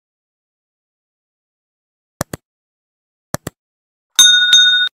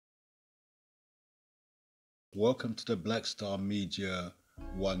Welcome to the Black Star Media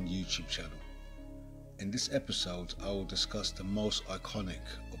 1 YouTube channel. In this episode, I will discuss the most iconic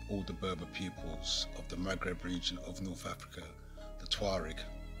of all the Berber peoples of the Maghreb region of North Africa, the Tuareg.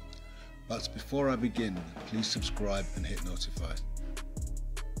 But before I begin, please subscribe and hit notify.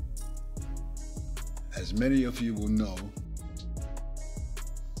 As many of you will know,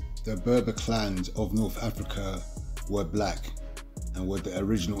 the Berber clans of North Africa were black and were the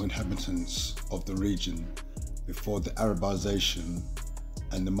original inhabitants of the region before the Arabization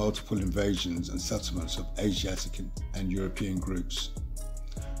and the multiple invasions and settlements of Asiatic and European groups.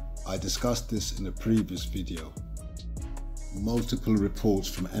 I discussed this in a previous video. Multiple reports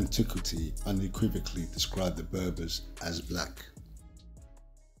from antiquity unequivocally describe the Berbers as black.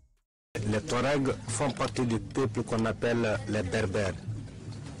 Les Tuaregs font partie du peuple qu'on appelle les Berbères.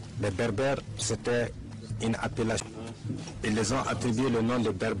 Les Berbères, c'était une appellation. Ils les ont attribué le nom de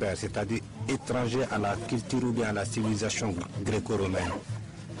Berbères, c'est-à-dire étrangers à la culture ou bien à la civilisation gréco-romaine.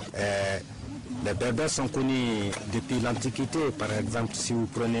 Les Berbères sont connus depuis l'Antiquité. Par exemple, si vous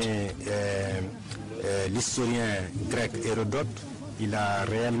prenez l'historien grec Hérodote, il a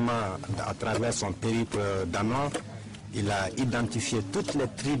réellement, à travers son périple danois, il a identifié toutes les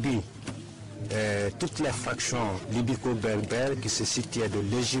tribus, toutes les factions libyco-berbères qui se situaient de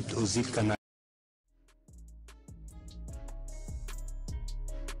l'Égypte aux îles Canaries.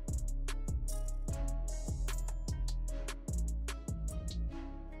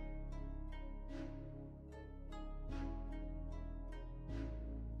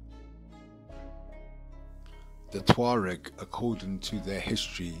 The Tuareg, according to their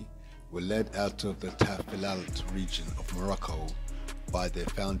history, were led out of the Tafilalt region of Morocco by their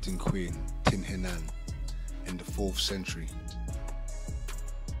founding queen Tinhinan in the 4th century.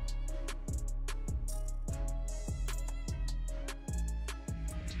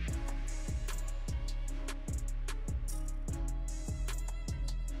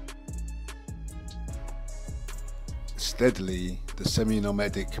 Steadily, the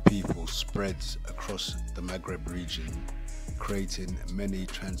semi-nomadic people spread across the Maghreb region, creating many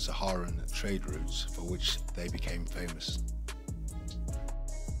trans-Saharan trade routes for which they became famous.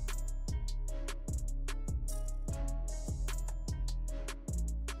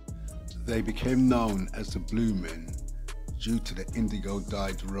 They became known as the Blue Men due to the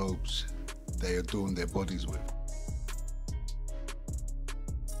indigo-dyed robes they adorned their bodies with.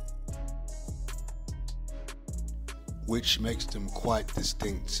 Which makes them quite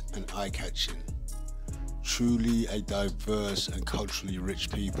distinct and eye-catching. Truly a diverse and culturally rich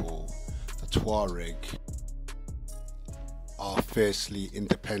people, the Tuareg are fiercely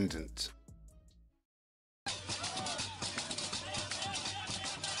independent.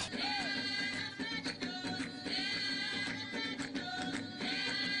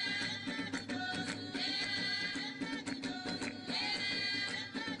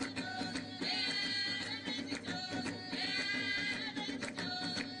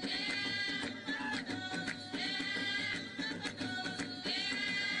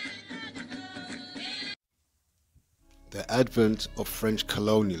 The advent of French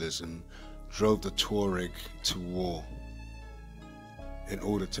colonialism drove the Tuareg to war in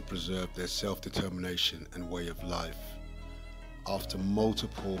order to preserve their self-determination and way of life. After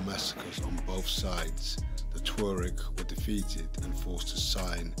multiple massacres on both sides, the Tuareg were defeated and forced to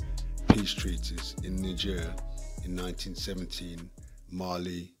sign peace treaties in Niger in 1917,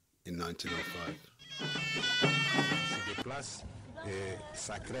 Mali in 1905. Et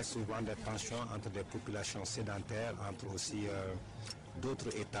ça crée souvent des tensions entre des populations sédentaires, entre aussi d'autres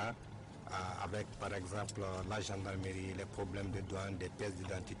États, avec par exemple la gendarmerie, les problèmes de douane, des pièces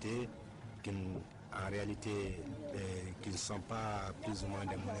d'identité, qui en réalité qui ne sont pas plus ou moins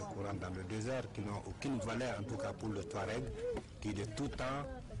des monnaies courantes dans le désert, qui n'ont aucune valeur en tout cas pour le Tuareg, qui de tout temps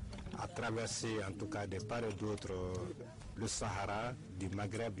a traversé en tout cas de part et d'autre le Sahara, du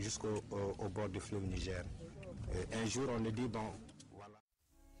Maghreb jusqu'au bord du fleuve Niger. Un jour on a dit bon.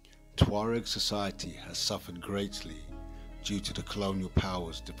 Tuareg society has suffered greatly due to the colonial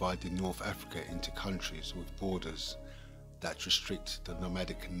powers dividing North Africa into countries with borders that restrict the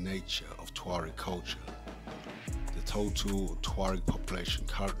nomadic nature of Tuareg culture. The total Tuareg population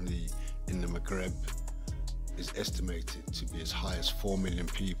currently in the Maghreb is estimated to be as high as 4 million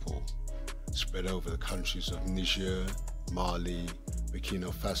people, spread over the countries of Niger, Mali,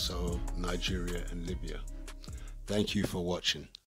 Burkina Faso, Nigeria and Libya. Thank you for watching.